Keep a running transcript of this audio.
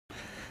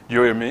Do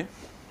you hear me?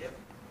 Yep.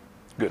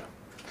 Good.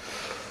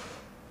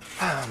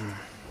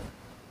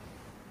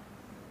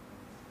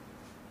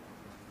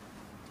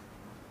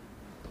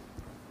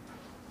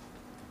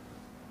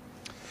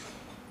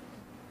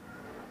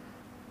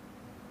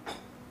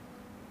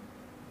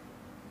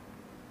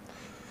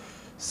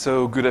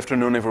 So, good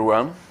afternoon,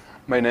 everyone.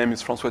 My name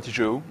is Francois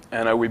Tigeot,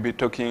 and I will be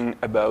talking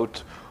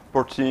about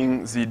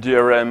porting the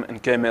DRM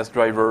and KMS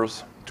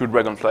drivers to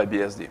DragonFly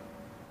BSD.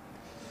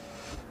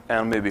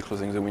 And maybe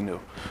closing the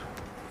window.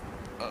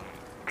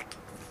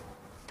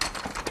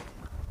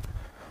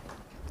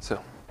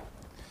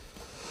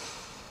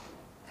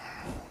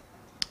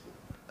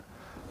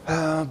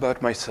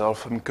 About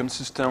myself, I'm a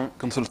consultant,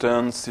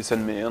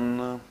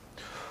 sysadmin.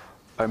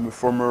 I'm a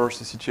former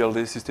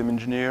CCTLD system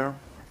engineer.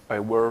 I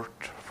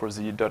worked for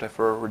the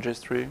 .fr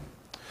registry.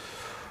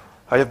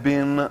 I have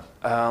been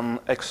an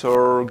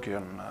Xorg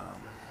and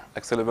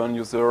X11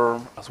 user,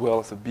 as well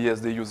as a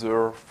BSD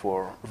user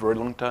for a very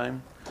long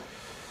time.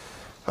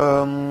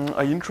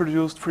 I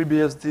introduced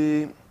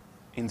FreeBSD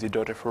in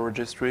the .fr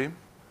registry.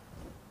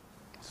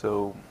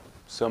 So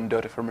some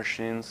 .fr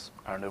machines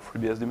are now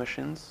FreeBSD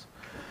machines.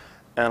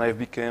 And I've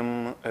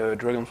become a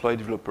DragonFly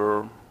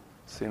developer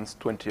since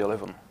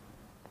 2011.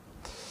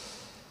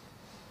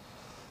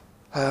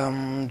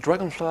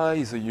 DragonFly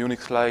is a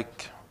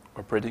Unix-like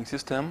operating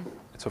system.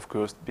 It's of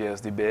course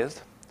BSD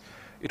based.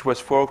 It was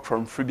forked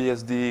from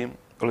FreeBSD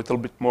a little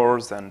bit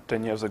more than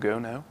 10 years ago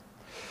now.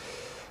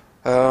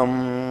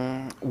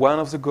 One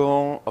of the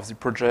goals of the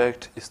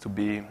project is to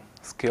be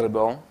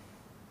scalable.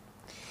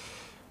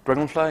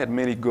 DragonFly had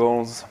many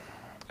goals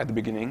at the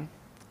beginning.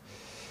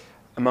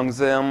 Among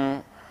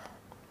them,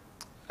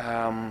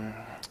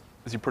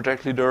 the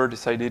project leader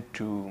decided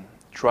to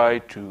try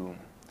to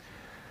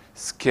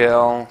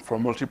scale for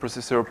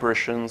multiprocessor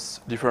operations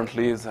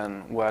differently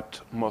than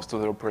what most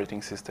other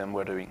operating systems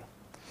were doing.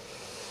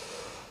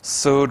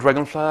 So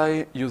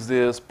DragonFly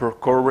uses per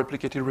core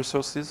replicated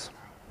resources,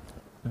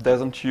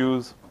 doesn't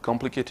use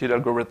complicated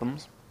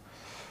algorithms,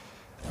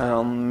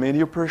 and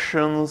many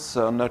operations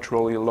are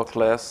naturally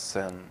lockless,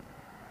 and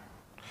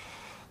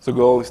the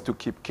goal is to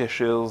keep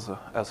caches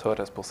as hot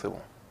as possible.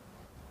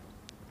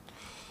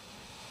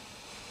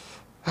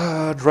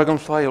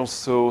 DragonFly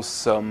also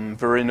some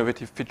very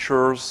innovative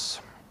features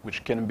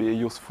which can be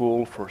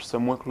useful for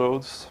some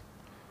workloads,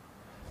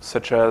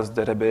 such as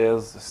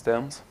database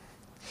systems.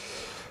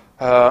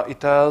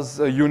 It has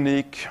a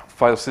unique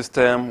file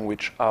system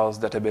which has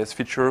database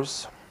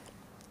features.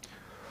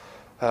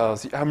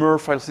 The Hammer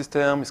file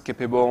system is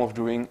capable of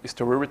doing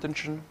history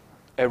retention.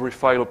 Every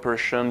file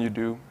operation you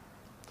do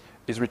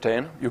is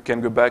retained. You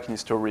can go back in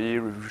history,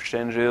 review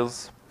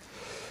changes,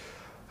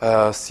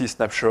 see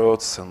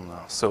snapshots, and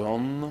so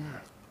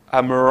on.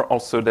 Hammer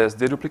also does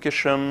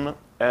deduplication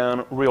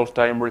and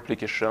real-time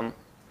replication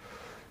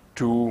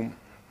to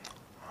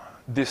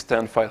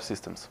distant file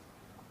systems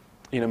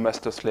in a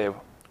master-slave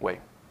way.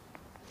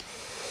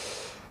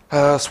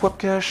 Swap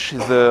cache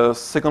is a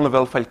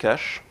second-level file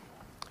cache.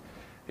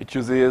 It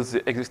uses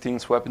the existing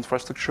swap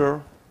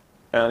infrastructure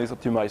and is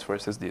optimized for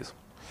SSDs.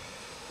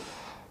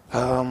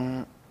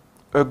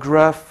 A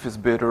graph is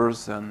better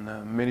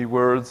than many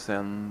words,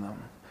 and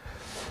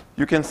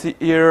you can see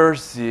here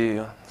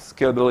the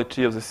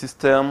scalability of the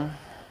system.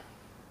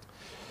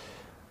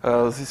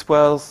 This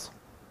was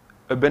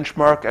a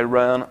benchmark I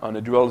ran on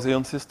a dual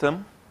Xeon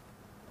system.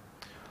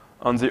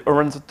 On the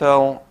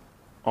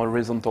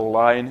horizontal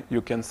line,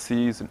 you can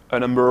see a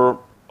number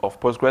of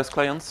Postgres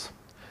clients.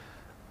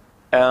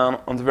 And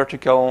on the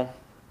vertical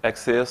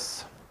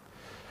axis,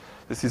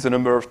 this is the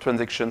number of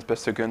transactions per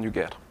second you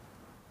get.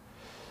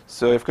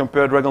 So I've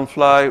compared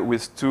DragonFly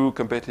with two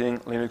competing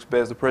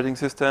Linux-based operating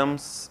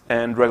systems,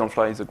 and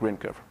DragonFly is a green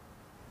curve.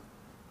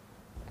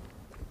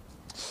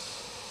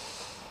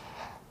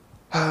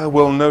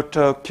 We'll now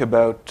talk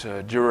about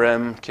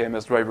DRM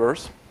KMS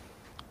drivers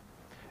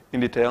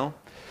in detail.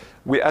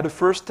 We had a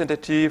first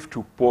tentative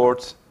to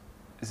port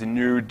the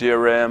new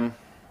DRM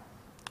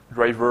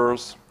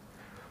drivers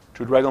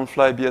to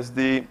DragonFly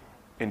BSD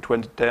in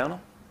 2010.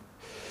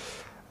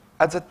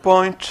 At that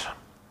point,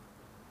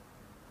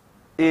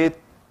 it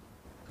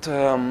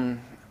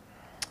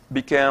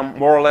became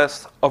more or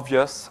less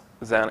obvious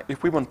that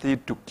if we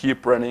wanted to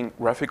keep running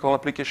graphical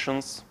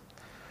applications,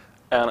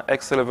 and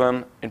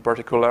X11 in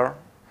particular,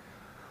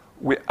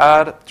 we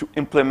had to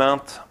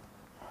implement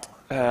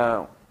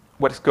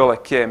what is called a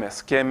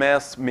KMS.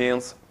 KMS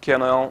means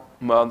kernel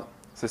mod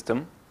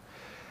system.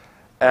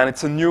 And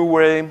it's a new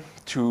way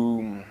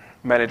to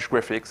manage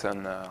graphics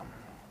and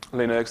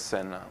Linux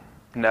and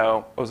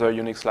now other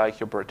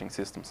Unix-like operating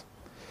systems.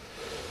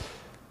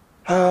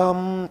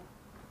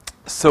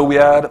 So we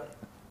had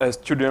a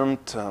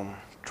student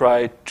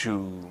try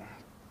to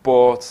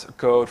port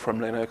code from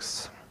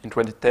Linux in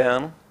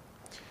 2010.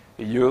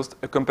 He used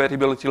a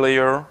compatibility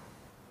layer,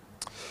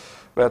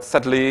 but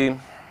sadly,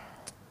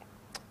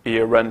 he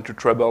ran into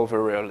trouble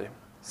very early.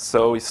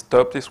 So he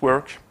stopped his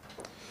work.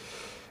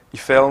 He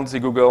failed the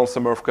Google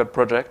Summer of Code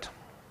project,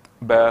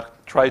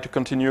 but tried to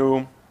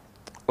continue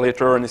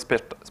later in his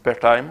spare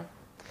time.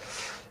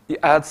 he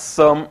had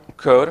some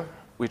code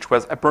which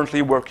was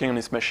apparently working on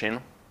his machine,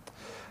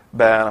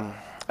 but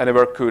I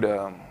never could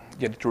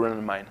get it to run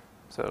on mine.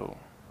 So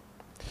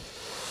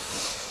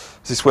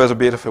this was a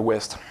bit of a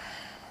waste.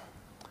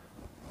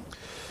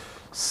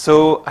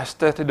 So I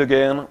started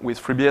again with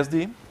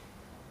FreeBSD.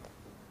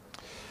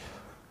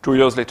 2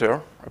 years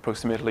later,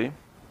 approximately.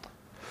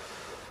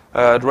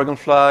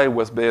 DragonFly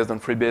was based on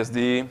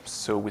FreeBSD,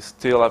 so we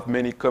still have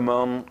many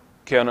common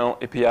kernel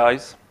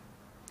APIs.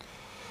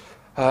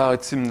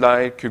 It seemed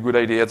like a good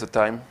idea at the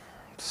time.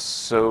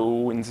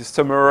 So in the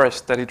summer, I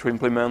started to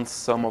implement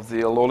some of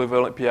the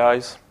low-level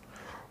APIs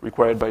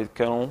required by the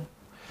kernel.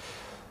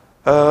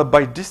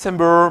 By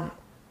December,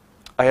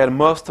 I had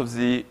most of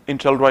the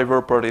Intel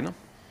driver put in.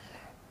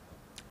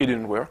 It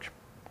didn't work,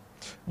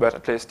 but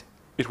at least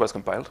it was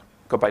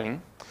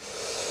compiling.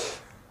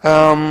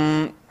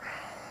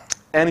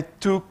 And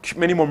it took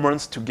many more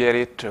months to get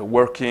it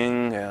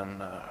working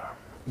and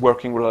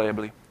working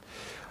reliably.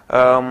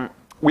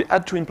 We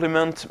had to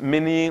implement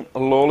many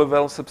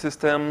low-level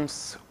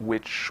subsystems,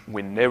 which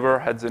we never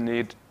had the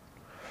need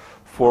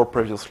for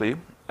previously.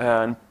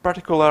 In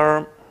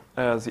particular,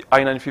 the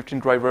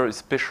i915 driver is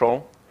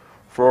special,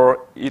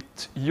 for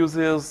it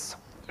uses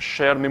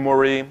shared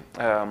memory,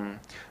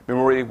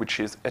 memory which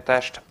is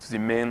attached to the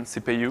main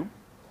CPU.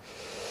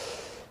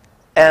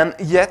 And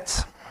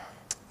yet,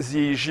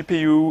 the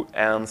GPU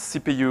and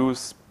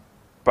CPU's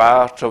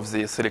part of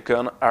the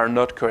silicon are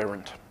not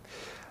coherent.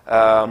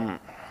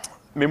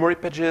 Memory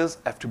pages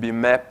have to be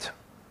mapped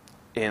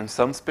in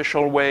some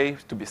special way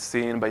to be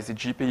seen by the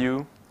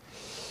GPU,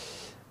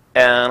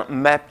 and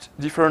mapped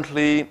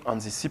differently on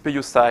the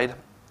CPU side.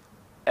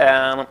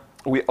 And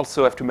we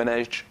also have to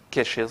manage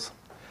caches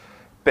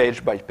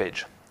page by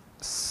page.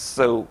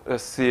 So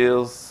this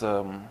is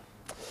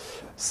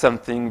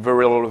something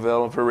very low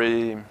level,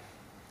 very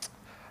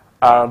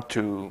hard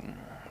to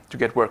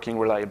get working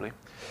reliably.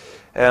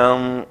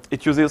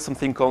 It uses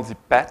something called the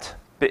PAT,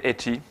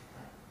 P-A-T,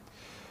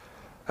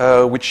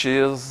 which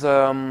is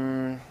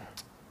the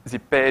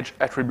page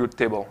attribute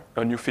table,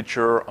 a new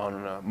feature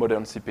on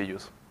modern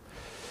CPUs.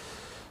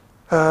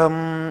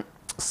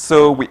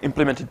 So we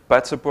implemented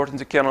PAT support in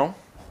the kernel.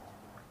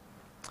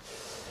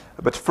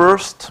 But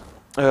first,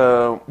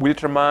 we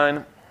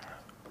determined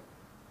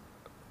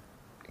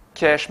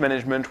cache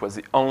management was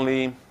the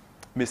only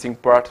missing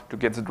part to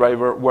get the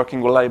driver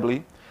working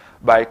reliably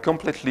by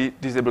completely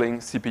disabling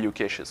CPU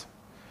caches.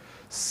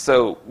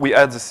 So we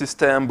had the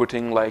system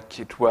booting like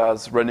it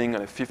was running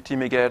on a 50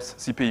 MHz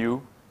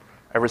CPU.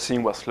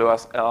 Everything was slow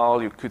as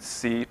hell. You could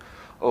see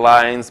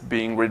lines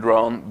being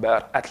redrawn,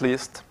 but at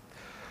least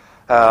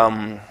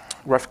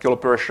graphical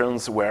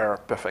operations were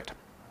perfect.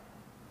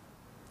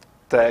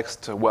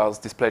 Text was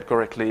displayed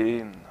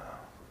correctly, and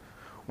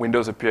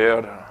windows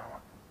appeared.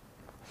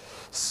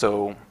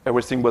 So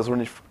everything was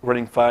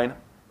running fine,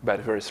 but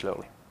very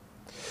slowly.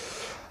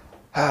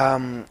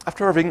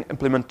 After having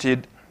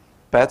implemented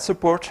PAT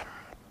support,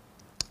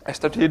 I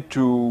started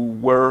to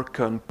work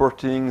on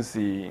porting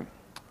the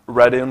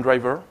Radeon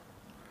driver,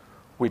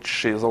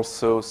 which is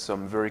also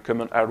some very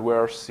common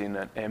hardware in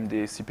AMD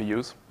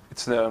CPUs.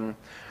 It's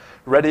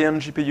Radeon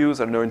GPUs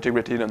are now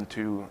integrated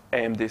into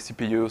AMD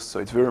CPUs, so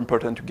it's very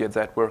important to get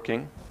that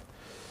working.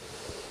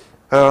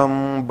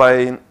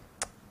 By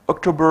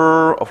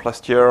October of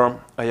last year,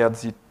 I had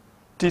the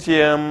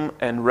TTM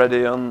and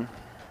Radeon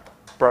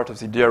part of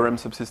the DRM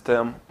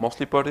subsystem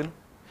mostly put in.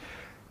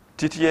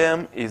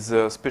 TTM is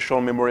a special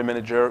memory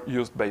manager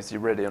used by the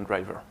Radeon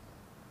driver.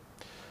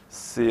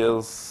 This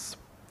is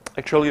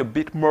actually a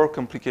bit more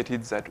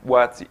complicated than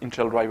what the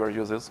Intel driver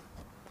uses.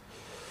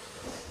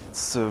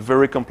 It's a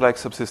very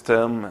complex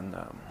subsystem and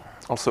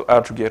also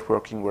hard to get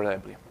working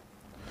reliably.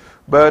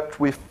 But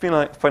we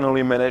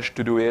finally managed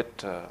to do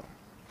it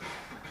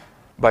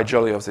by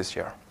July of this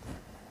year.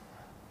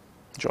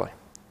 July.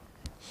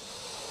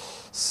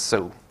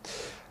 So,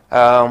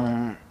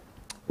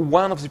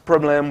 one of the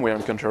problems we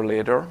encountered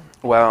later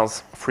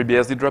was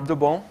FreeBSD dropped the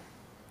ball.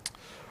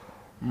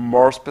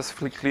 More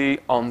specifically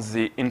on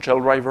the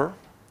Intel driver,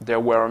 there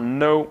were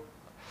no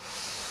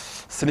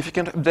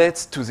significant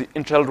updates to the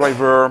Intel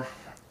driver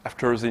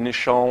after the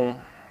initial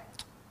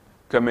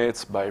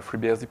commits by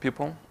FreeBSD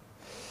people.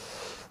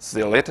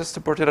 The latest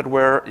supported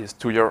hardware is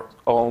 2 years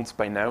old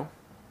by now.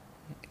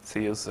 It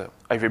is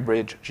Ivy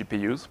Bridge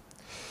GPUs.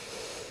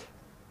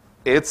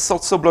 It's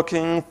also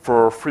blocking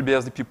for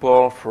FreeBSD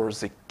people for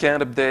they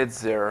can't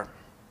update their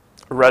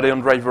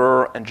Radeon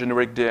driver and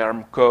generic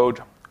DRM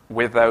code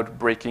without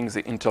breaking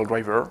the Intel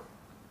driver.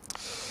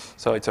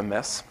 So it's a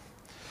mess.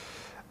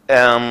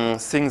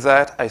 Seeing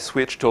that, I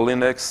switched to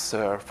Linux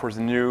for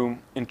the new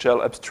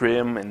Intel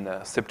upstream in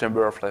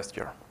September of last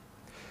year.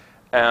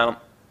 And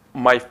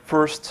my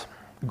first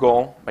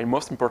goal, my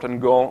most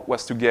important goal,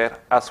 was to get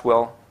as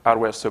well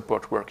hardware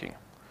support working.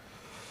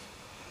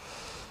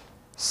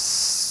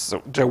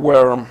 So there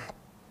were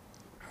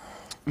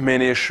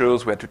many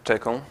issues we had to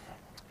tackle.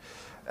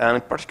 And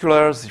in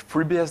particular, the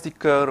FreeBSD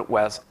code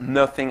was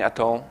nothing at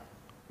all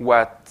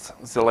what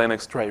the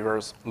Linux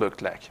drivers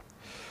looked like.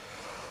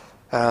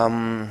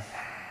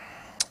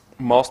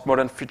 most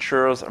modern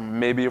features are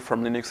maybe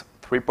from Linux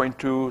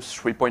 3.2,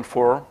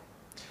 3.4.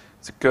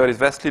 The code is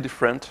vastly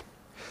different.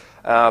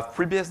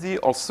 FreeBSD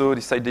also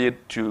decided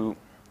to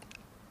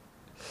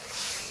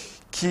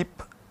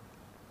keep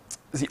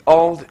the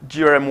old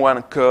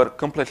DRM1 code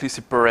completely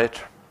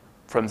separate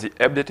from the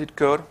updated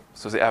code.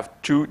 So they have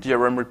two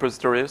DRM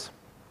repositories,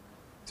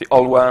 the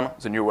old one,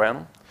 the new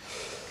one.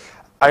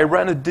 I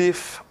ran a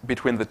diff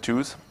between the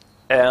two,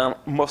 and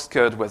most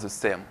code was the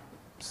same.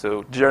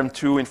 So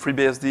DRM2 in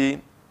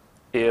FreeBSD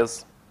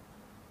is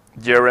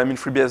DRM in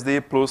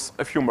FreeBSD plus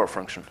a few more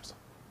functions.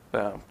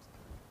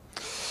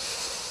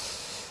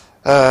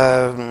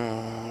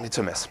 It's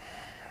a mess.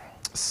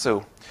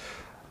 So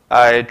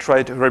I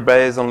tried to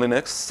rebase on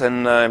Linux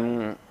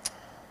and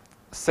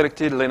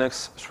selected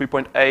Linux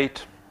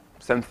 3.8,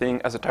 same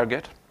thing as a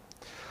target.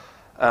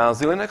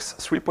 The Linux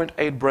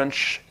 3.8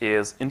 branch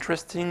is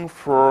interesting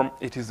for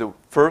it is the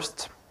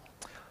first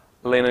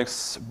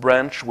Linux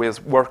branch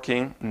with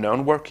working,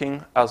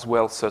 non-working as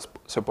well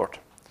support.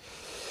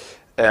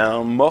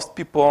 Most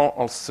people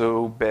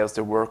also base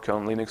their work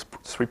on Linux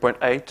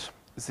 3.8.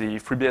 The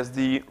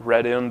FreeBSD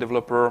Radeon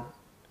developer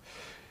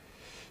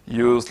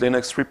used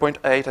Linux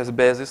 3.8 as a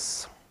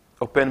basis.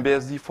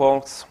 OpenBSD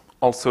folks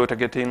also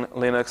targeting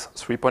Linux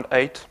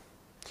 3.8.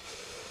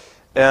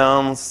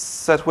 And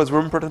that was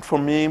very important for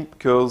me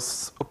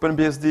because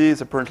OpenBSD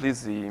is apparently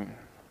the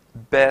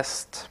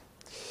best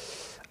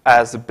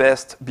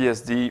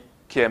BSD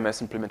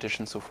KMS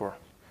implementation so far.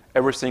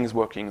 Everything is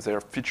working.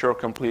 They're feature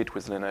complete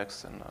with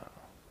Linux, and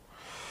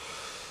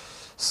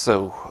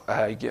so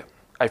I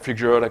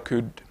figured I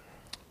could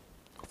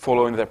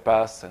follow in their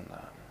path and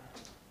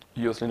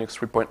use Linux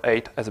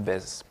 3.8 as a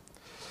basis.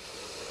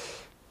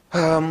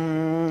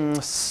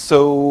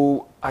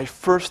 So I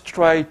first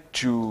tried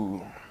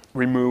to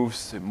remove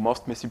the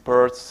most messy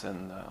parts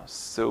and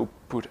so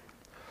put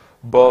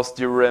both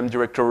DRM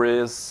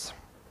directories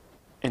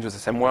into the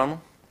same one.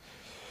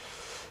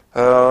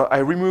 I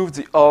removed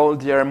the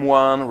old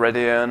DRM1,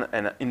 Radeon,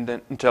 and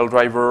Intel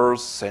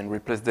drivers and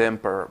replaced them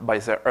by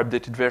their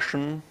updated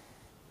version.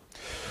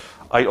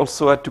 I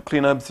also had to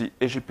clean up the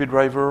AGP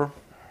driver.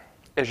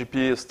 AGP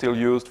is still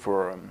used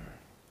for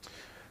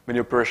many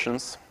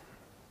operations.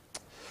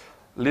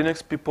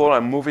 Linux people are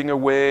moving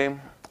away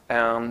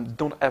and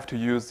don't have to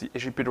use the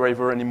AGP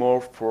driver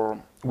anymore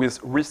with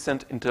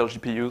recent Intel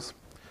GPUs,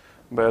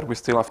 but we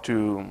still have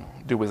to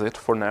deal with it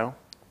for now.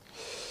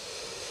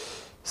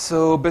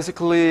 So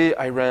basically,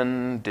 I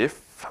ran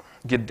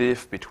git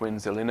diff between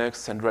the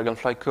Linux and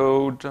DragonFly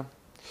code,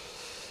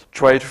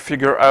 try to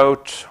figure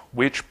out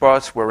which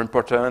parts were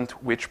important,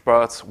 which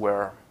parts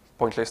were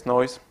pointless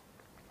noise.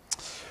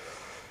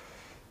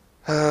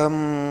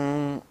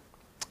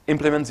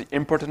 Implement the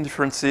important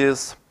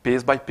differences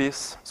piece by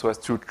piece so as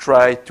to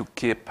try to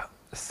keep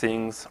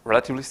things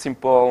relatively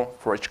simple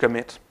for each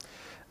commit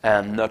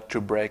and not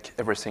to break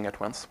everything at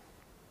once.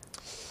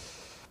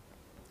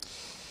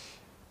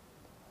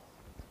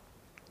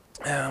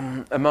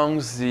 Among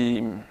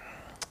the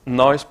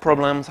noise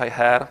problems I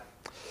had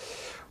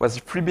was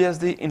the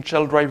FreeBSD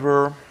Intel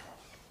driver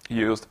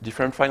used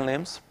different file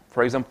names.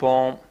 For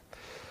example,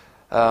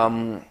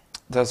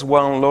 there's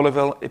one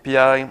low-level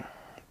API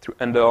to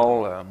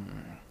handle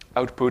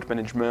output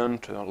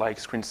management, like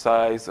screen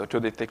size, auto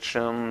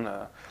detection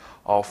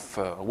of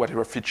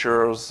whatever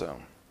features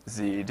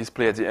the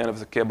display at the end of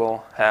the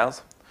cable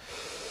has,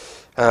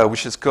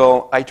 which is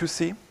called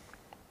I2C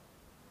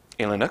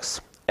in Linux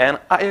and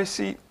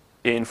IIC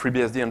in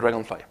FreeBSD and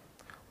DragonFly.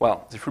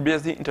 Well, the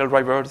FreeBSD Intel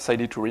driver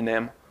decided to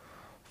rename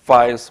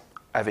files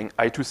having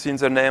I2C in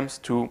their names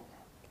to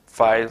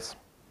files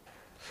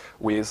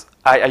with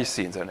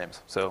IIC in their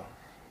names. So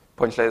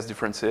pointless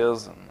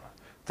differences and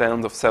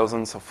tens of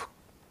thousands of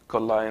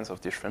code lines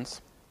of difference.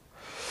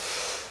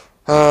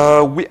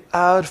 We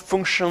add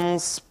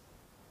functions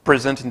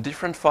present in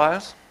different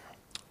files.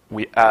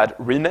 We add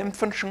rename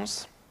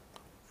functions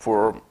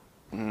for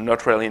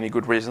not really any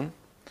good reason.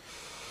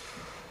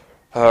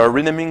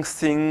 Renaming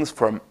things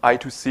from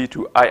I2C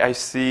to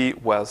IIC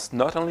was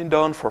not only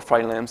done for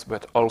file names,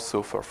 but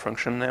also for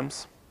function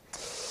names.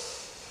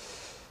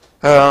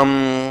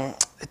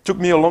 It took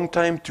me a long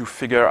time to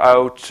figure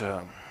out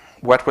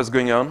what was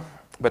going on,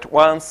 but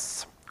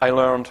once I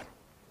learned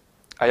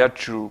I had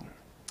to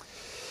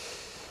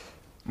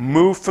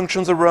move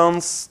functions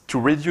around to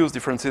reduce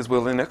differences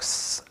with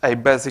Linux, I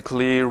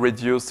basically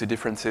reduced the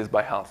differences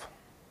by half,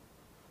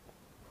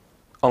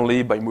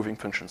 only by moving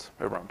functions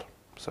around.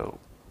 So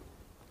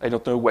I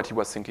don't know what he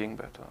was thinking,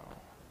 but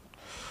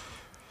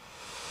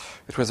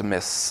it was a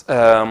mess.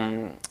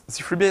 The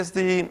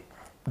FreeBSD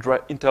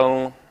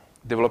Intel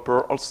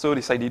developer also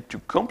decided to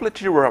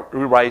completely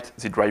rewrite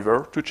the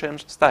driver to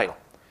change style.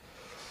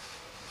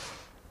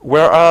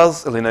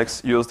 Whereas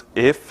Linux used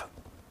if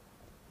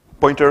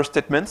pointer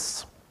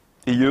statements,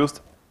 he used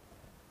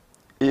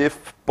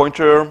if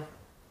pointer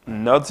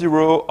not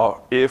 0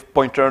 or if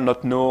pointer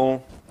not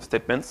null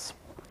statements.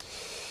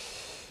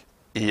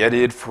 He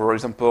added, for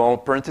example,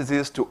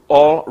 parentheses to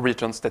all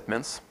return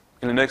statements.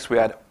 In Linux, we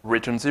had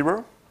return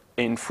 0.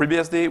 In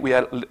FreeBSD, we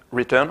had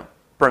return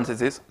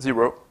parentheses,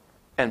 0,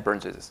 and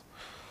parentheses.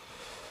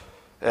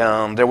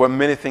 And there were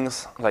many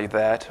things like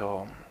that.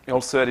 He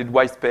also added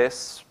white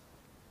space.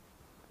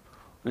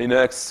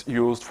 Linux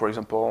used, for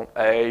example,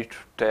 8,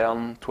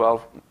 10,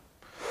 12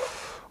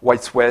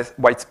 white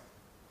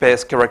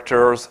space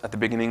characters at the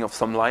beginning of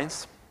some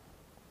lines.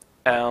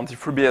 And the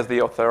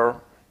FreeBSD author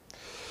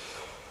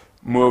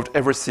moved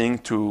everything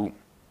to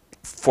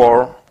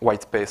 4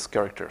 white space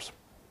characters.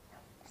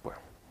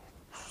 Well,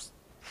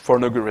 for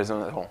no good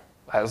reason at all.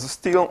 As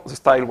still, the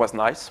style was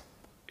nice.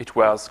 It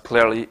was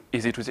clearly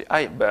easy to the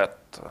eye, but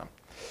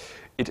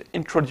it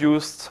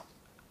introduced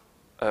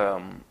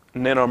an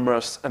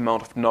enormous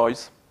amount of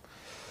noise.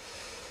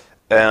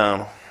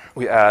 And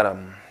we had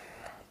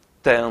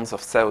tens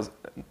of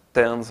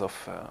thousands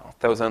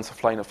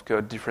of lines of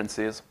code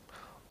differences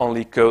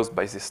only caused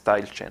by this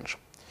style change.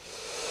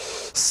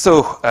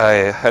 So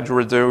I had to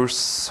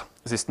reduce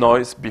this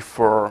noise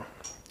before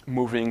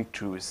moving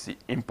to the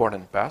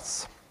important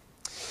parts,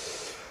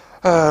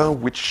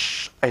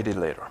 which I did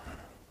later.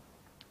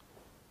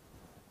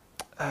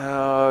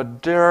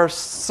 There are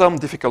some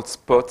difficult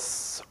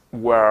spots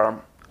where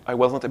I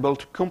wasn't able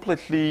to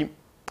completely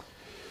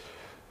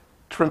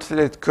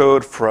translate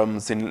code from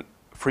the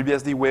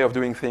FreeBSD way of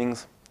doing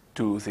things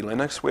to the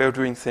Linux way of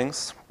doing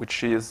things,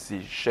 which is the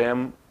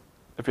GEM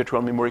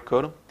virtual memory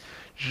code.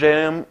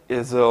 GEM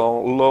is a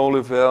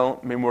low-level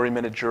memory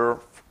manager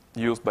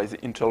used by the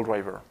Intel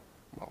driver.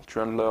 Well, to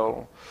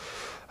handle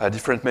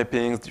different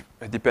mappings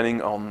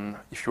depending on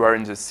if you are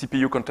in the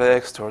CPU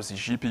context or the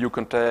GPU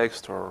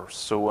context or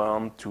so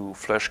on, to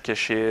flush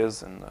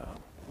caches, and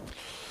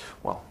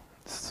well,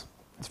 it's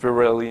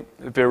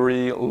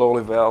very low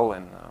level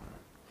and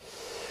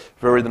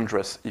very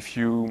dangerous. If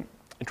you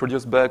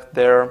introduce bugs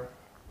there,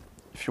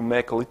 if you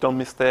make a little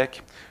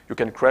mistake, you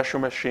can crash your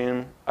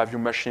machine, have your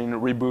machine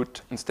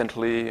reboot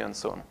instantly, and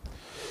so on.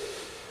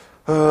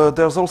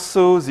 There's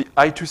also the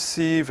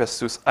I2C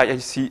versus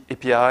IIC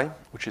API,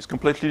 which is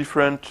completely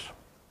different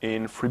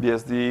in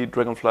FreeBSD,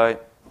 DragonFly,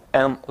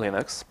 and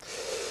Linux.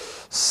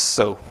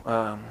 So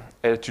I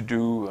had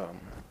to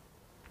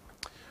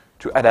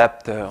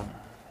adapt the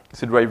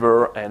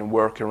driver and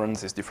work around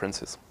these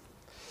differences.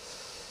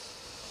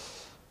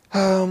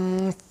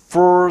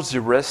 For the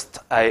rest,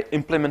 I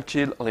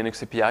implemented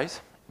Linux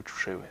APIs,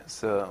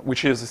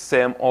 which is the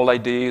same all I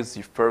did,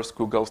 the first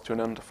Google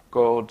student of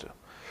code.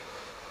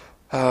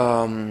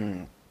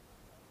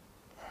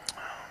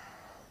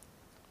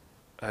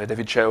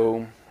 David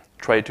Chao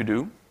tried to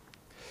do,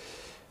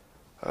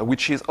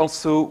 which is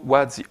also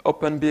what the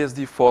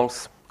OpenBSD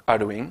folks are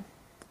doing.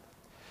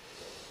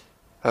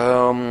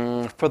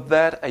 For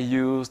that, I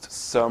used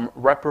some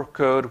wrapper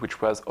code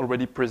which was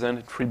already present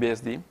in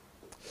FreeBSD.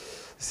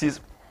 This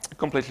is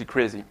completely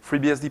crazy.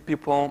 FreeBSD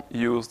people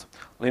used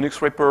Linux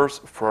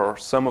wrappers for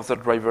some of the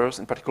drivers,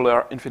 in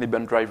particular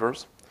InfiniBand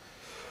drivers.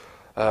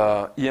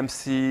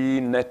 EMC,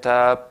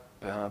 NetApp,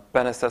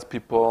 PanSS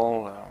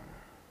people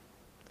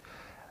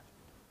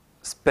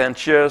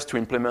spent years to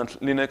implement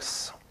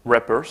Linux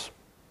wrappers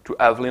to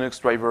have Linux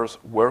drivers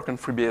work on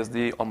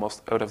FreeBSD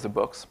almost out of the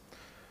box.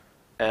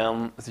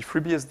 And the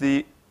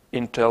FreeBSD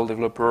Intel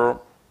developer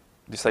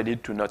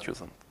decided to not use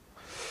them.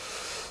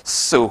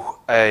 So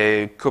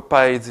I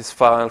copied this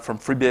file from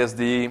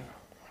FreeBSD,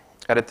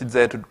 adapted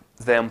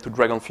them to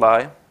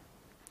DragonFly.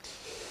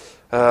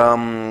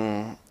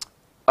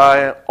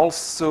 I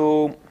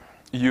also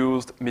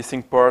used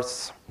missing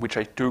parts which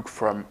I took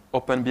from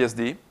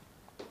OpenBSD,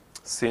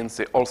 since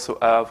they also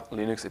have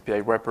Linux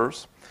API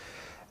wrappers.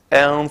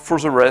 And for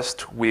the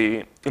rest,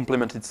 we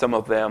implemented some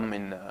of them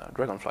in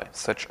DragonFly,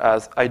 such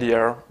as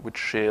IDR,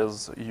 which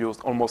is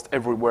used almost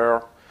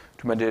everywhere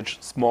to manage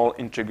small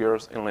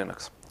integers in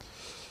Linux.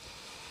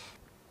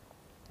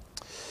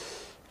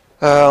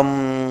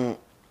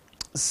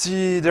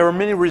 There are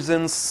many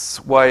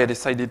reasons why I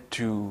decided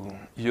to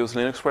use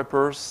Linux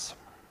wrappers.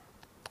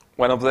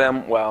 One of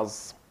them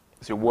was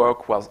the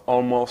work was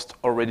almost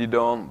already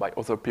done by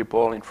other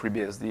people in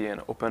FreeBSD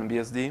and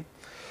OpenBSD.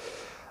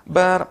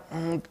 But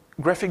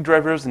graphic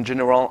drivers in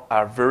general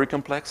are very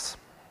complex.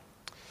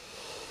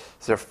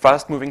 They're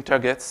fast-moving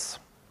targets,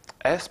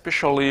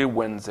 especially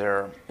when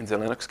they're in the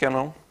Linux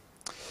kernel.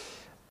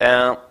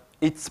 And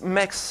it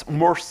makes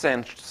more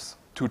sense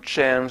to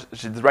change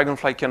the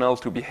DragonFly kernel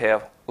to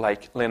behave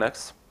like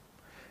Linux.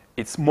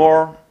 It's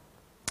more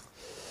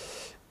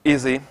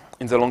easy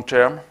in the long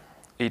term.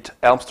 It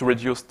helps to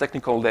reduce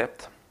technical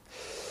debt.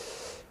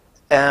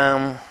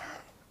 And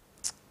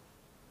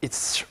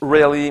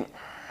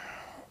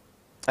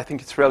I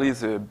think it's really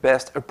the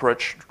best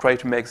approach to try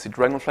to make the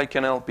DragonFly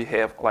kernel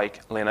behave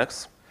like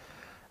Linux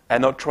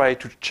and not try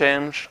to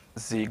change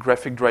the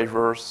graphic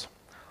drivers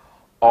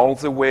all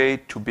the way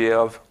to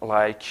behave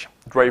like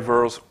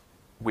drivers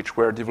which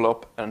were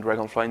developed on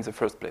DragonFly in the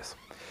first place.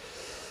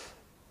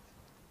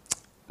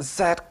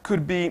 That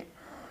could be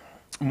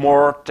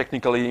more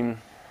technically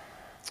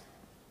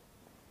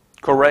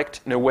correct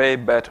in a way,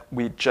 but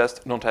we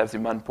just don't have the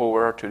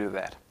manpower to do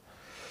that.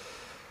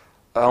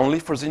 Only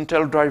for the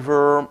Intel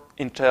driver,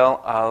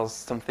 Intel has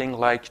something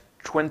like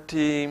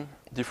 20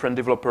 different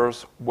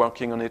developers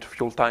working on it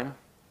full time,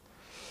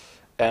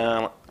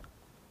 and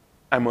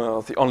I'm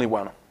the only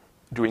one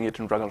doing it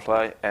in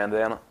DragonFly, and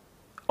then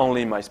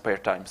only in my spare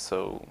time.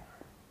 So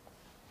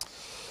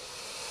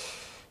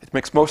it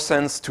makes more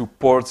sense to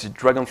port the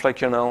DragonFly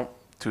kernel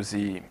to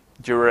the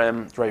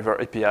DRM driver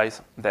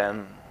APIs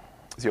than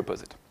the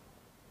opposite.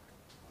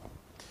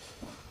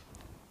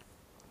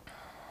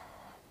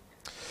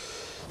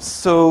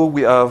 So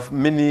we have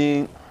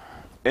many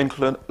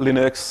include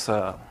Linux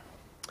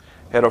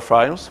header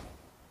files,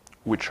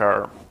 which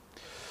are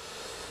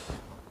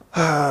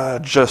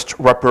just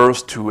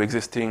wrappers to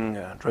existing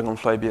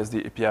DragonFly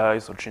BSD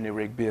APIs or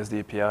generic BSD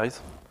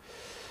APIs.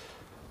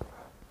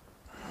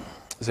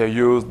 They're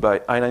used by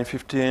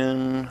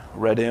i915,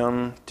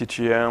 Radeon,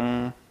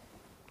 TTM,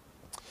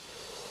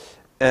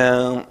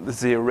 and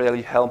they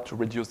really help to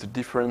reduce the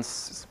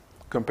differences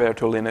compared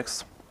to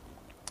Linux.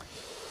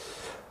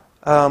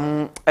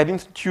 I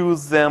didn't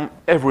use them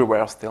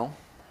everywhere still.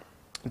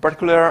 In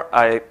particular,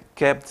 I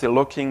kept the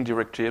locking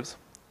directives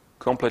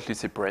completely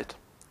separate.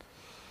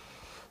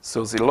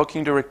 So the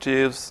locking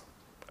directives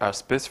are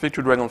specific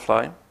to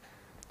DragonFly,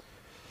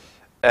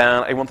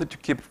 and I wanted to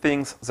keep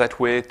things that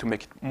way to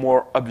make it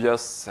more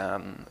obvious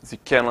and the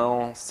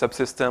kernel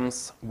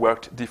subsystems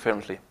worked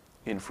differently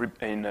in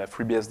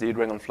FreeBSD,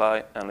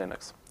 DragonFly, and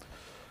Linux.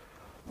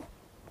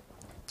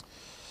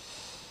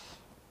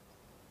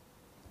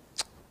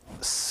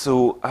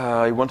 So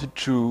I wanted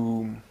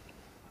to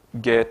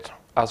get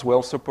as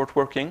well support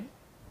working.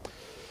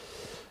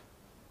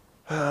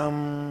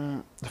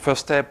 The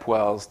first step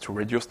was to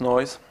reduce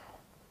noise.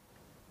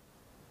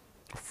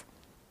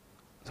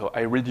 So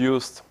I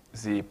reduced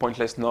the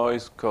pointless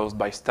noise caused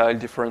by style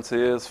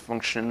differences,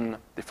 function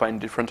defined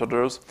different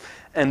orders,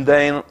 and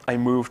then I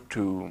moved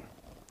to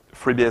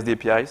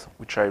FreeBSD APIs,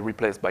 which I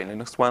replaced by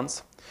Linux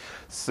ones.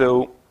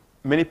 So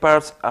many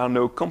parts are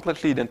now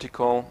completely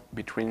identical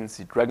between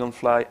the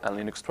DragonFly and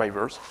Linux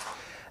drivers,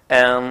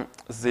 and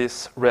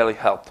this really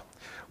helped.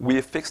 We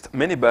fixed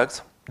many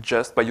bugs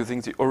just by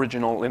using the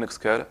original Linux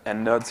code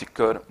and not the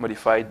code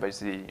modified by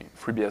the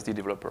FreeBSD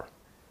developer.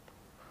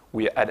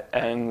 We add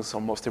hangs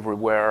almost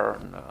everywhere,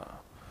 and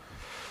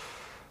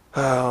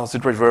the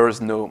driver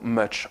is now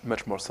much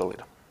more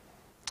solid.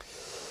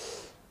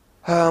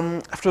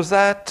 After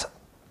that,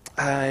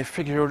 I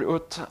figured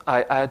out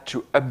I had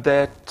to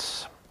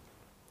update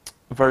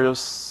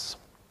various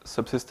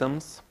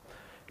subsystems.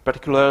 In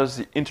particular,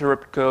 the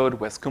interrupt code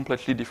was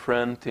completely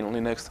different in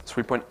Linux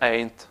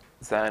 3.8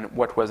 than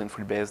what was in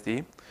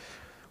FreeBSD,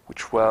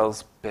 which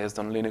was based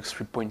on Linux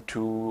 3.2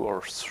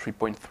 or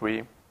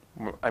 3.3.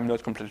 I'm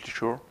not completely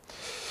sure.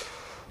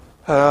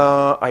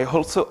 I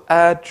also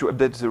had to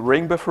update the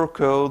ring buffer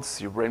codes.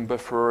 The ring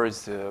buffer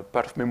is a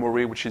part of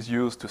memory which is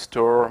used to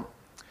store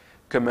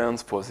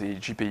commands for the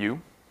GPU,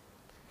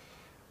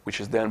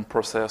 which is then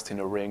processed in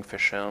a ring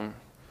fashion.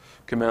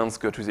 Commands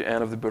go to the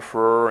end of the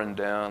buffer, and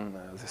then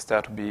they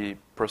start to be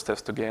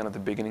processed again at the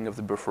beginning of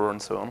the buffer,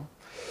 and so on.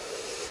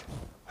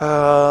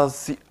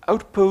 The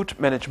output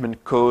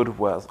management code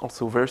was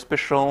also very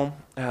special.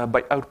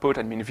 By output,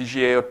 I mean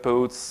VGA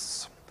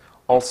outputs,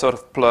 all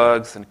sorts of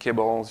plugs and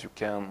cables you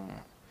can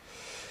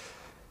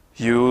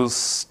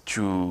use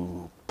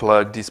to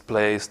plug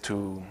displays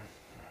to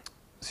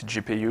the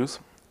GPUs.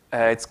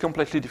 It's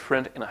completely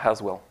different in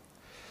Haswell.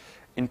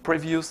 In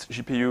previous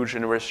GPU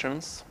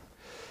generations,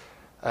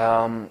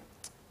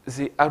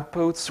 the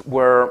outputs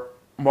were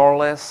more or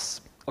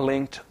less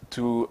linked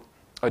to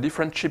a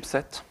different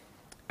chipset,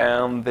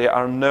 and they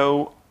are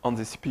now on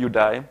the CPU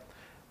die,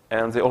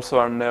 and they also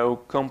are now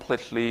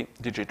completely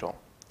digital.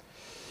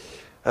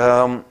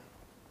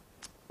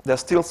 There's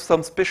still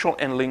some special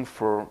handling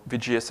for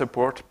VGA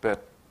support,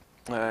 but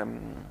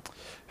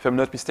if I'm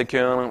not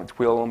mistaken, it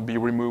will be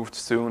removed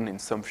soon in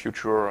some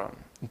future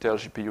Intel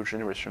GPU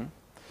generation.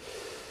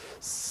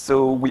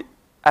 So we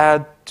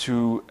had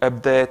to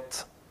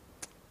update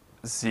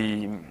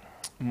the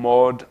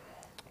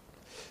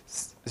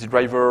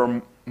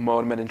driver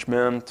mode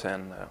management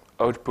and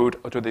output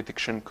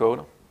auto-detection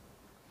code,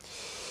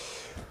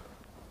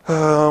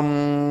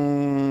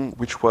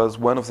 which was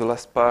one of the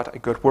last part I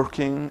got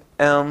working,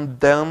 and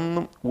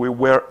then we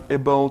were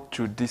able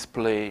to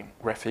display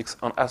graphics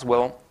on as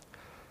well,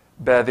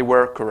 but they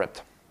were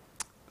corrupt.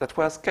 That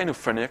was kind of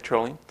funny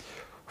actually.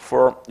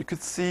 You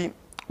could see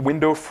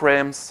window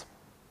frames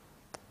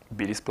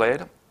be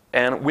displayed,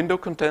 and window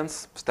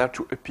contents start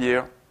to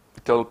appear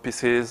little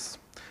pieces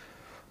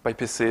by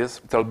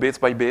pieces, little bits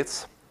by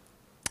bits,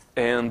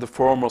 in the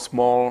form of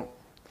small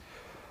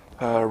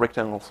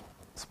rectangles,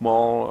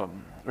 small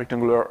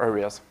rectangular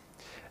areas.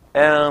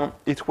 And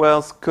it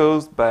was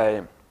caused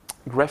by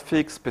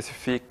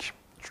graphic-specific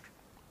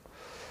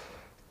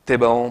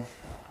table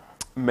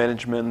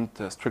management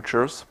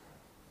structures.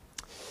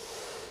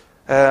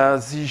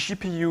 The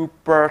GPU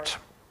part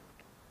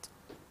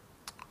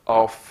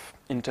of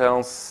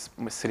Intel's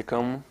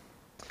silicon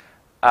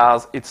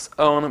has its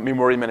own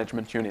memory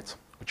management units,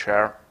 which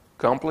are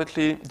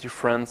completely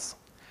different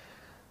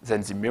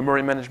than the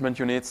memory management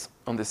units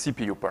on the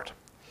CPU part.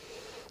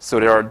 So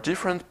there are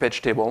different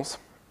page tables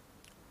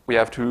we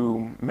have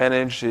to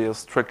manage the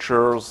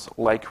structures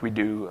like we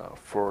do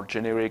for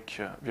generic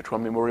virtual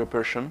memory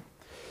operation.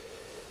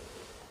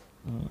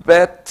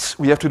 But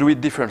we have to do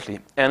it differently,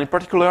 and in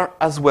particular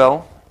as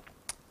well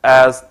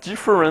as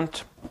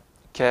different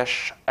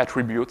cache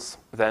attributes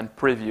than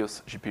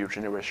previous GPU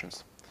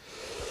generations.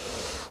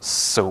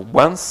 So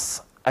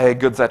once I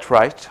got that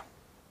right,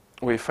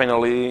 we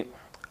finally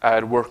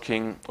had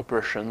working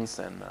operations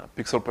and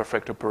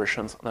pixel-perfect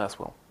operations as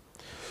well.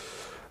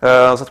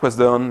 That was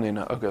done in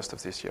August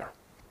of this year.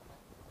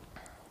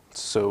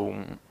 So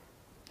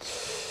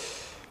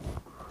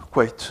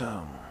quite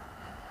some.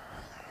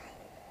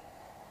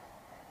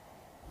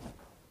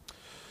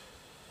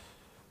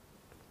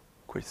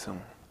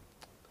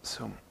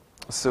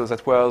 So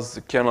that was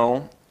the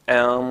kernel,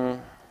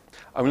 and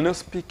I will now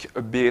speak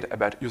a bit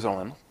about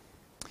userland.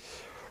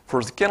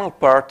 For the kernel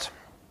part,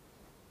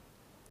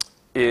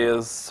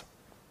 is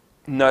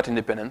not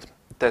independent.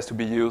 It has to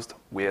be used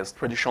with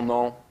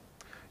traditional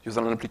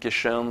userland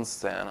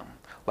applications and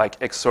like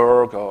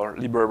Xorg or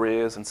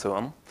libraries and so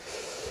on.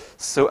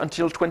 So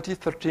until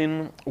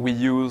 2013, we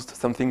used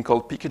something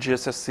called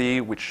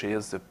pkgsrc, which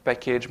is the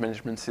package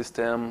management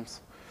system,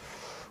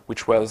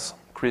 which was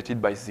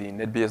created by the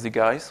NetBSD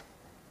guys.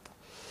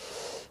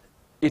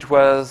 It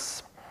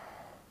was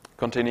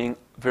containing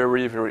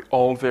very, very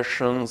old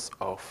versions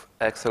of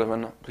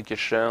X11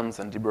 applications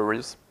and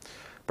libraries.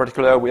 In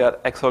particular, we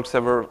had Xorg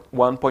Server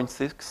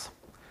 1.6.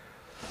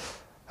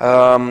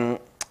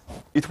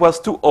 It was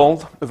too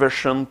old a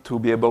version to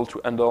be able to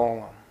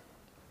handle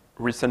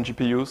recent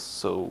GPUs,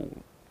 so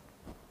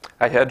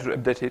I had to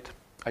update it.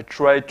 I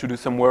tried to do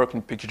some work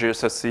in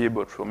pkgsrc,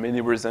 but for many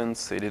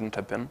reasons it didn't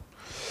happen.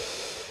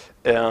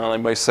 And I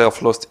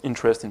myself lost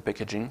interest in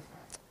packaging.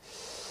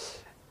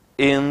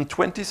 In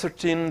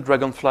 2013,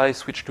 DragonFly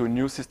switched to a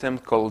new system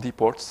called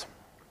dports.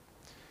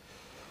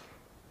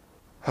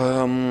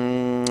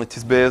 It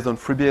is based on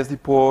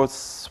FreeBSD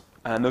ports,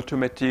 an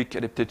automatic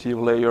adaptive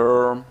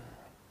layer,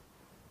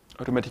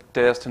 automatic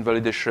tests and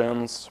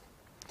validations.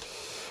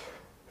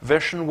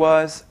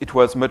 Version-wise, it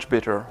was much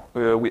better.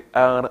 We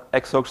had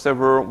Xorg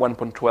Server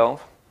 1.12,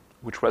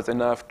 which was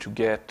enough to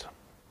get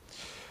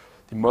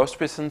the most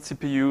recent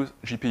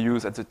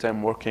GPUs at the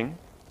time working.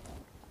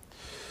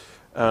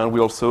 And we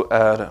also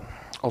had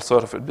all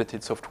sort of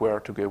updated software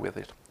to go with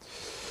it.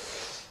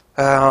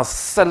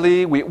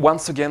 Sadly, we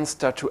once again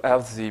start to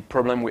have the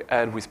problem we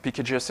had with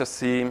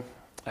pkgsrc.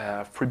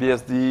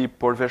 FreeBSD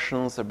port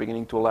versions are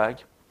beginning to lag.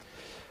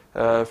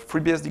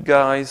 FreeBSD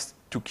guys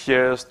took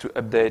years to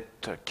update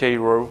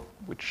Cairo,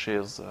 which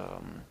is a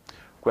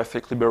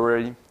graphic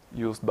library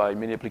used by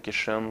many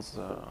applications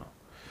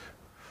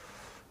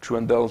to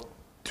handle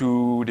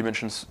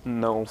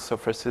two-dimensional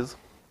surfaces.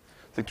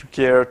 They took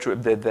care to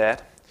update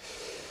that.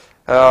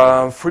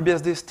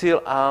 FreeBSD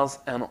still has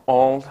an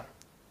old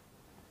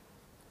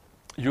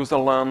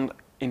userland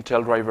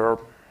Intel driver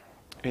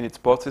in its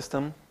port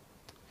system.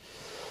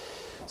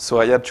 So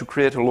I had to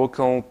create a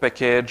local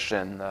package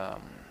and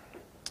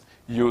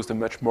use a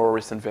much more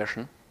recent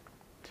version.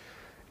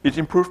 It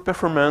improved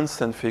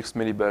performance and fixed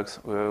many bugs.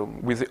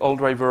 With the old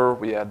driver,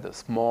 we had the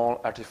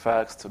small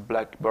artifacts, the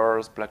black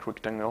bars, black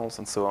rectangles,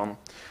 and so on,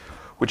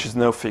 which is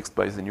now fixed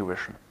by the new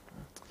version.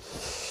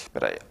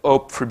 But I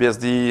hope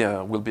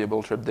FreeBSD will be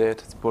able to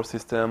update its port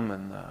system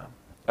and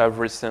have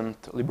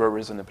recent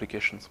libraries and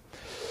applications.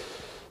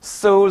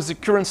 So the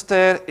current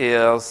state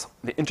is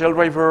the Intel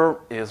driver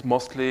is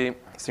mostly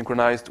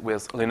synchronized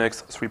with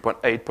Linux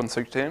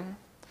 3.8.13,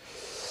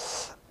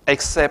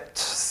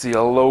 except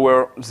the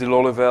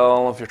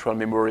low-level virtual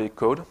memory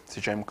code,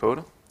 CGM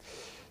code.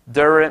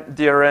 The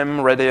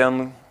DRM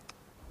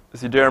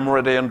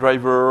Radeon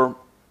driver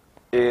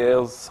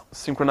is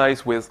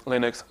synchronized with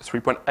Linux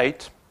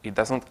 3.8. It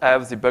doesn't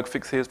have the bug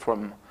fixes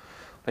from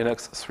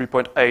Linux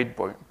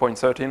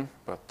 3.8.13,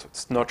 but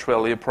it's not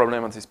really a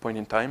problem at this point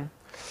in time.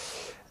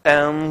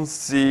 And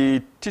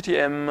the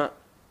TTM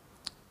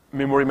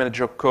memory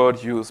manager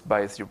code used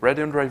by the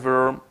Radeon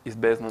driver is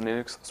based on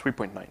Linux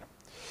 3.9.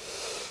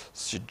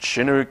 The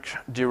generic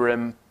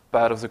DRM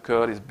part of the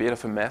code is a bit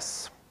of a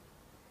mess.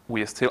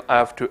 We still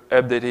have to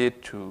update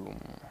it to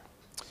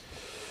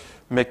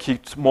make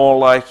it more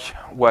like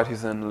what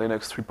is in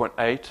Linux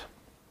 3.8.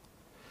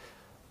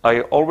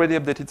 I already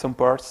updated some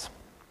parts,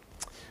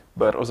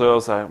 but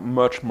others are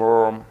much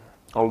more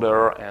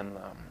older and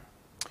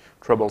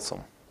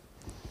troublesome.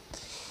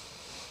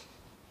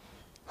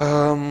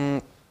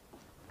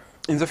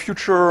 In the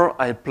future,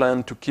 I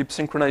plan to keep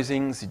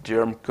synchronizing the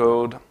DRM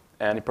code,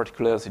 and in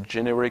particular the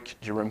generic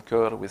DRM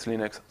code with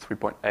Linux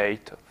 3.8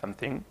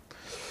 something.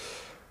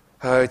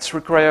 It's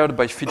required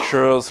by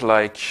features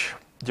like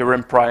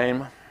DRM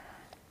Prime.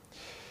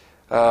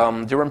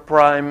 DRM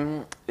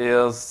Prime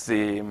is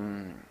the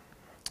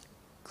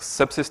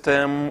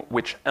subsystem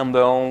which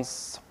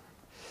handles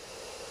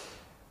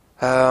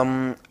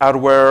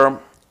hardware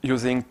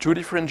using two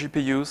different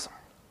GPUs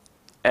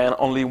and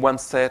only one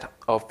set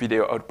of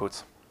video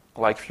outputs.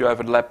 Like if you have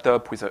a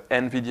laptop with an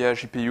NVIDIA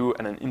GPU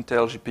and an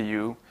Intel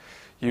GPU,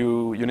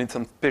 you need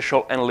some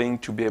special handling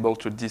to be able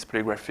to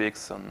display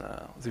graphics on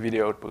the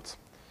video outputs.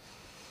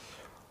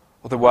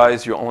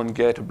 Otherwise, you only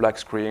get a black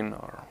screen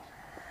or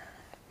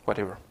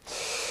whatever.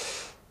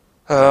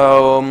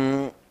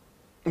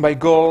 My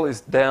goal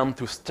is then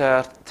to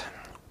start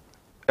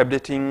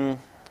updating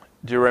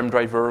DRM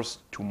drivers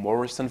to more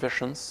recent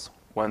versions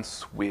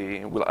once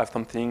we will have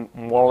something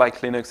more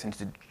like Linux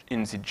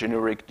in the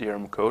generic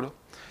DRM code.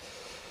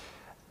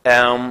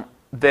 Then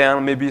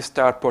maybe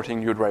start porting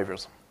new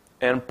drivers.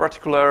 In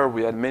particular,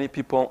 we had many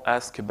people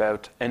ask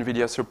about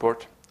NVIDIA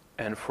support,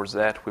 and for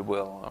that we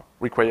will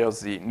require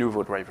the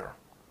Nouveau driver.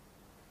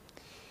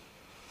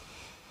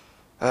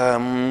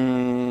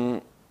 A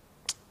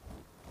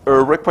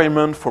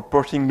requirement for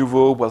porting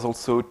Nouveau was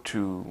also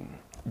to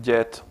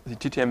get the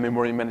TTM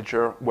memory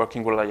manager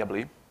working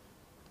reliably,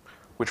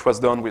 which was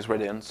done with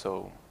Radeon,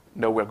 so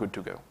now we're good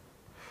to go.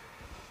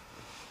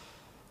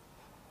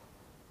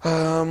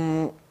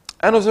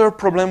 Another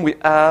problem we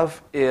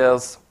have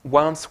is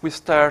once we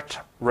start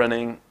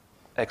running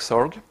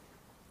Xorg,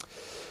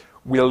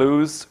 we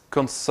lose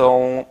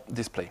console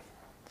display.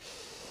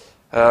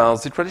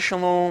 The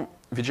traditional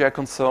VGA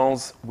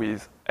consoles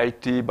with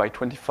 80 by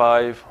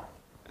 25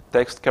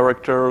 text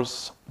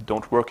characters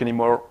don't work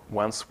anymore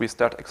once we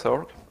start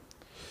Xorg.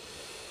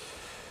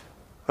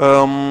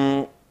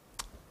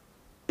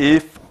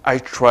 If I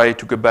try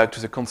to go back to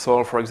the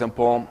console, for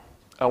example,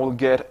 I will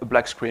get a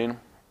black screen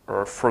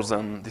or a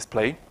frozen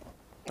display.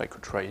 I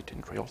could try it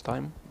in real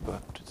time,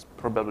 but it's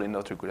probably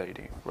not a good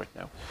idea right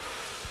now.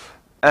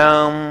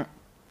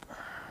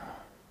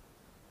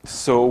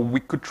 So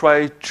we could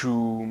try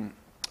to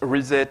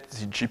reset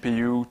the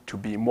GPU to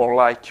be more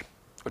like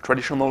a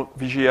traditional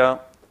VGA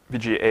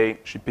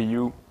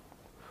GPU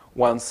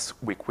once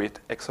we quit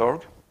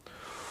Xorg,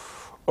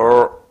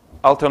 or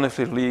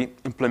alternatively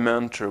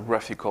implement a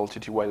graphical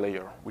TTY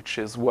layer, which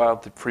is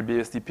what the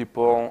FreeBSD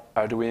people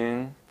are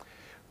doing,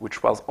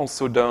 which was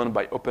also done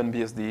by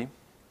OpenBSD.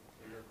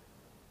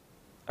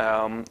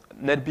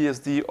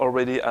 NetBSD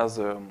already has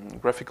a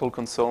graphical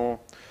console.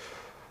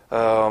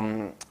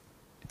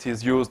 It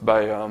is used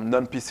by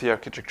non-PC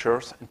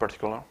architectures in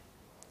particular.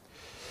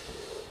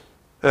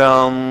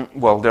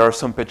 Well, there are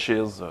some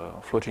patches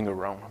floating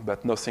around,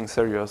 but nothing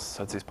serious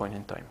at this point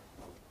in time.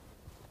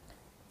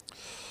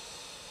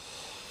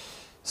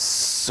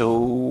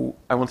 So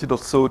I wanted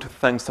also to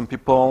thank some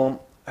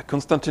people.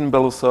 Konstantin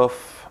Belousov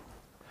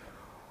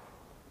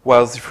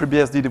was the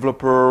FreeBSD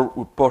developer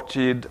who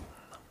ported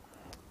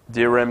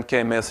DRM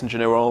KMS in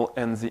general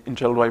and the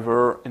Intel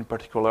driver in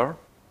particular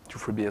to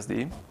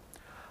FreeBSD.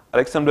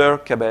 Alexander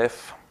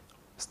Kabev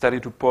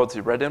started to port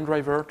the Radeon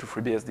driver to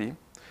FreeBSD,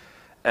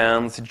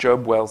 and the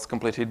job was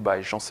completed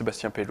by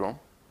Jean-Sébastien Pedron.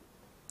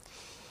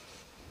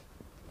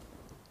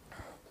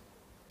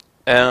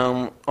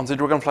 On the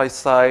DragonFly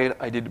side,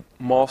 I did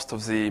most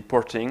of the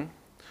porting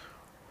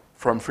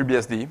from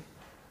FreeBSD.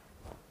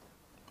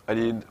 I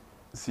did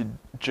the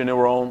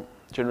generic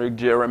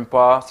DRM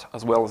part,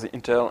 as well as the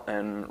Intel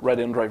and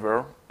Radeon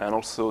driver, and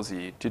also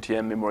the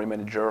TTM memory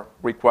manager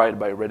required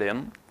by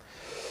Radeon.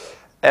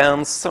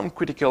 And some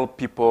critical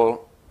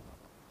people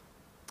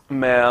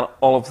made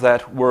all of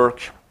that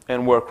work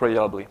and work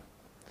reliably.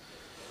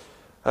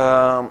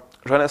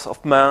 Johannes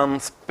Hoffman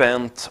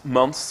spent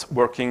months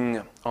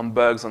working on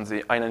bugs on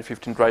the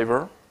i915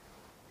 driver.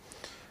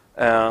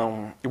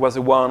 He was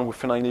the one who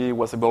finally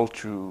was able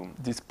to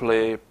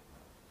display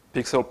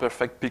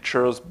pixel-perfect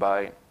pictures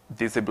by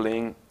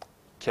disabling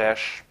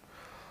cache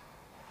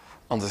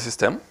on the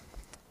system.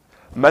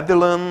 Matt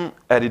Dillon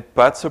added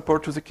path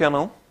support to the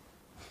kernel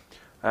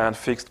and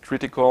fixed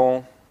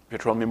critical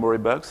virtual memory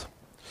bugs.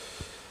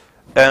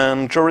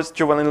 And Joris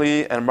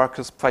Giovanelli and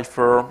Marcus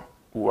Pfeiffer,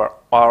 who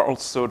are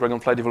also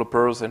DragonFly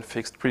developers and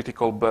fixed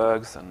critical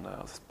bugs and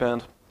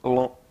spent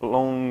long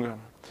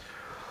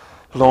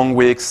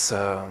weeks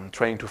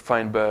trying to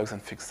find bugs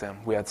and fix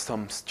them. We had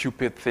some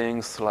stupid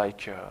things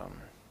like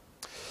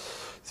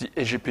the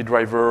AGP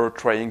driver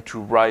trying to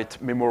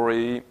write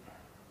memory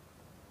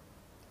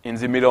in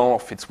the middle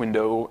of its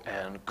window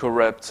and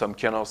corrupt some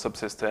kernel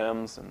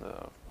subsystems and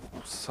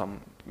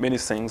many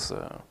things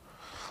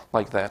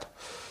like that.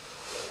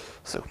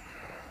 So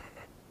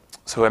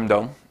I'm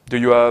done. Do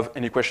you have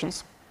any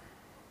questions?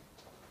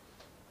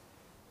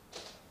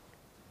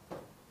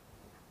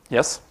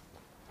 Yes?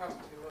 Have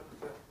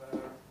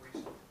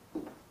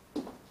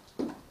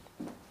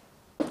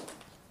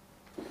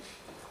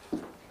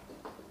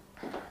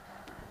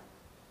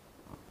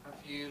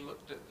you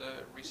looked at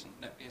the recent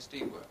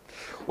NetBSD work?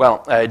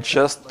 Well, I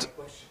just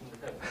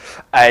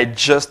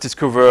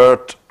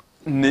discovered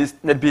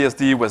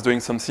NetBSD was doing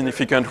some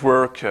significant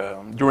work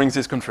during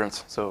this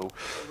conference. So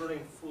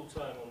running full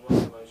time on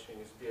one of my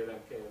machines is DRM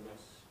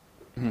KMS.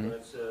 Mm-hmm. And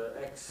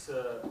it's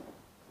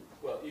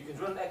well, you can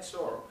run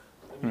XORG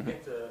and you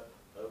get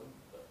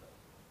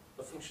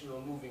a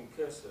functional moving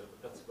cursor, but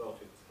that's about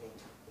it.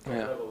 At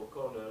the level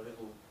corner,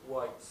 little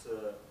white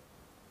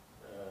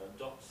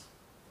dots.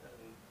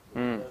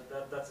 And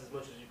that's as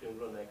much as you can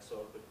run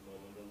XORG at the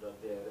moment on that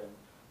DRM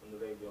on the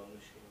Radeon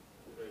machine.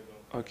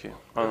 DragonFly. Okay.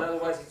 But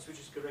otherwise, it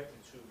switches correctly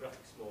to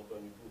graphics mode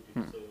when you boot it,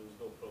 so there's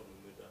no problem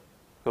with that.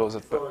 So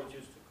that Before it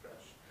used to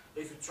crash.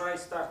 If you try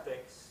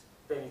StartX,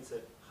 then it's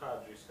a hard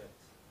reset.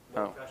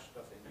 No crash,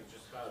 nothing. It's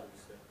just hard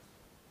reset.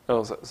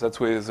 Oh, that's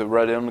with the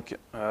Radeon.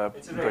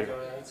 It's a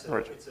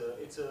Radeon.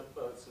 It's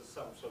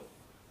some sort of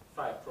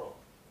Fire Pro.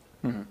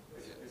 Mm-hmm.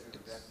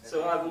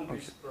 So I wouldn't be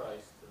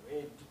surprised. I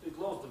mean, it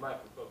loads the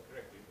microcode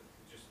correctly, but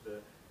just the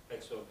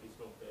XOR is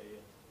not there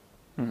yet.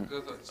 Mm-hmm.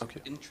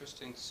 It's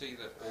interesting to see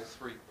that all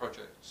three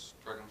projects,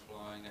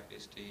 DragonFly,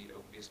 NetBSD,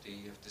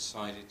 OpenBSD, have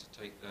decided to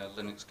take their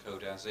Linux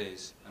code as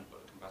is and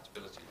put a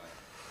compatibility layer.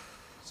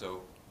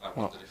 So I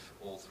wondered if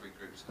all three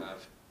groups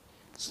have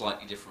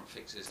slightly different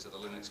fixes to the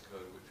Linux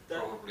code, which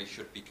probably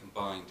should be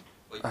combined,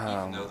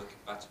 even though the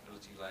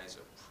compatibility layers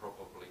are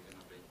probably going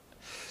to be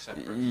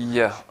separate.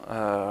 Yeah.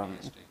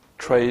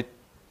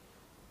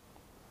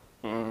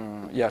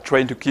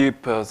 Trying to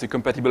keep the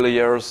compatible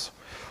layers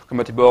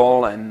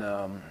compatible and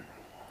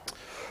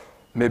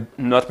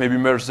not maybe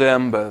merge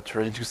them, but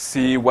trying to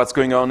see what's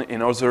going on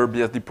in other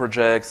BSD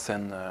projects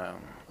and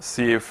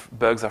see if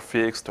bugs are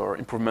fixed or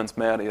improvements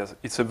made.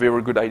 It's a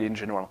very good idea in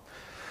general.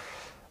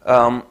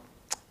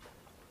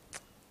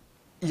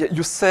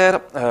 You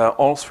said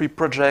all three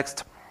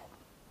projects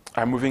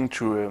are moving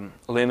to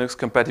a Linux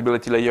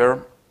compatibility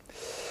layer.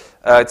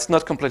 It's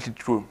not completely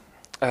true.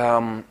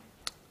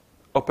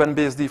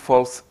 OpenBSD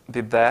folks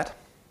did that.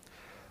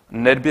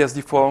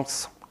 NetBSD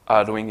folks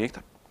are doing it.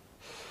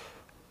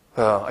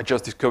 I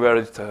just discovered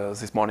it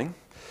this morning.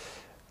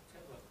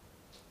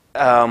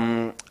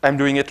 I'm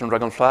doing it on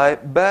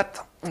DragonFly,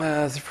 but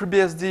the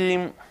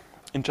FreeBSD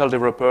Intel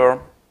developer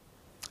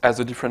has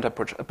a different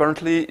approach.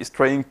 Apparently, he's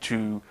trying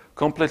to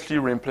completely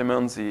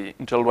re-implement the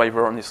Intel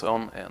driver on his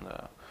own, and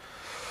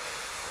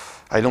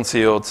I don't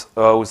see how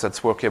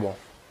that's workable.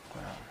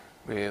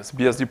 With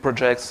BSD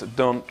projects,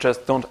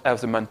 don't have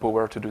the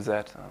manpower to do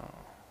that.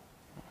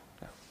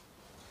 Yeah.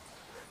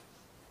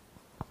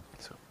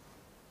 So.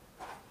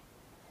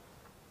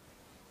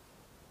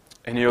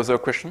 Any other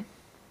question?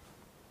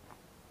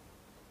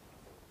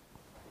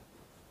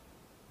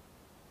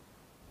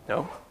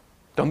 No?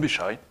 Don't be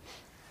shy.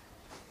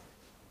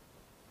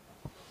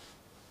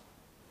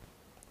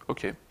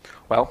 Okay.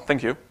 Well,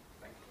 thank you.